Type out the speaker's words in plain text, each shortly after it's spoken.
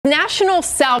National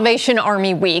Salvation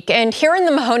Army Week, and here in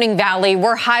the Mahoning Valley,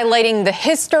 we're highlighting the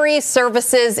history,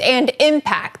 services, and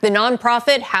impact the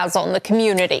nonprofit has on the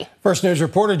community. First News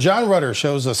reporter John Rutter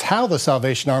shows us how the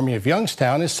Salvation Army of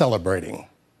Youngstown is celebrating.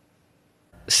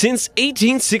 Since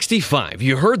 1865,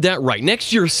 you heard that right.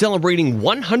 Next year, celebrating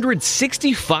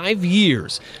 165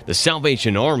 years. The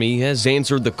Salvation Army has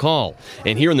answered the call.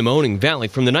 And here in the Mahoning Valley,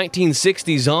 from the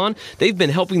 1960s on, they've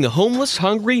been helping the homeless,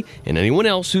 hungry, and anyone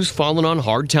else who's fallen on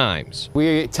hard times.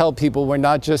 We tell people we're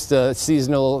not just a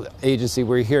seasonal agency.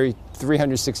 We're here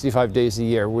 365 days a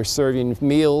year. We're serving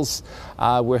meals,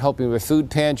 we're helping with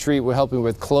food pantry, we're helping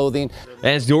with clothing.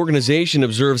 As the organization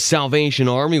observes Salvation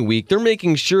Army Week, they're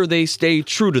making sure they stay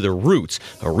true to their roots,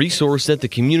 a resource that the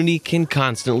community can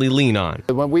constantly lean on.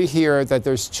 When we hear that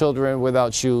there's children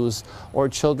without shoes or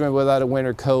children without a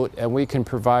winter coat and we can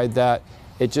provide that,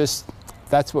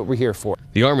 that's what we're here for.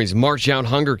 The Army's March Out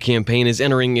Hunger campaign is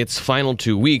entering its final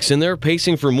 2 weeks, and they're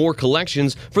pacing for more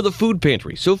collections for the food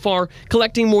pantry. So far,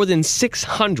 collecting more than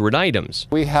 600 items.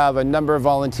 We have a number of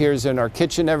volunteers in our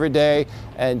kitchen every day,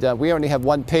 and we only have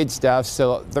one paid staff,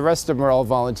 so the rest of them are all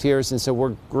volunteers, and so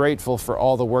we're grateful for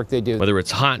all the work they do. Whether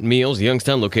it's hot meals, the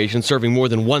Youngstown location serving more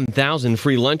than 1,000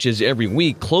 free lunches every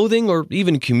week, clothing, or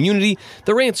even community,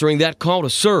 they're answering that call to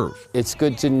serve. It's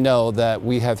good to know that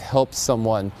we have helped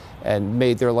someone and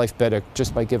made their life better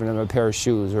just by giving them a pair of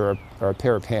shoes or a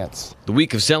pair of pants. The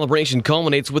week of celebration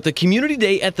culminates with a community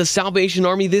day at the Salvation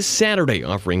Army this Saturday,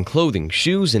 offering clothing,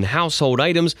 shoes, and household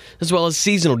items, as well as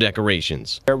seasonal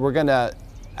decorations. We're going to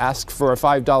ask for a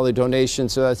 $5 donation,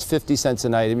 so that's 50 cents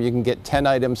an item. You can get 10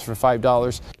 items for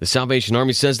 $5. The Salvation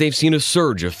Army says they've seen a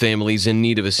surge of families in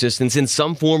need of assistance in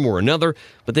some form or another,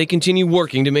 but they continue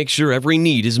working to make sure every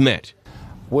need is met.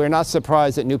 We're not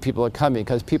surprised that new people are coming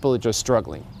because people are just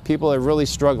struggling. People are really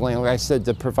struggling, like I said,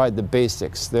 to provide the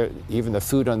basics, even the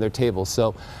food on their table.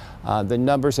 So the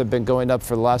numbers have been going up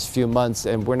for the last few months,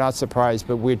 and we're not surprised,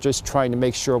 but we're just trying to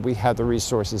make sure we have the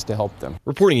resources to help them.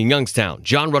 Reporting in Youngstown,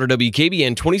 John Rutter,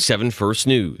 WKBN 27 First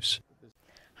News.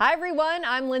 Hi everyone,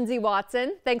 I'm Lindsay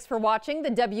Watson. Thanks for watching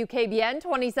the WKBN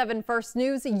 27 First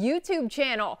News YouTube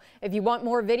channel. If you want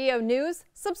more video news,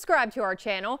 subscribe to our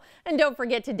channel. And don't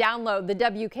forget to download the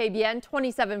WKBN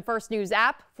 27 First News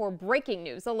app for breaking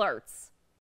news alerts.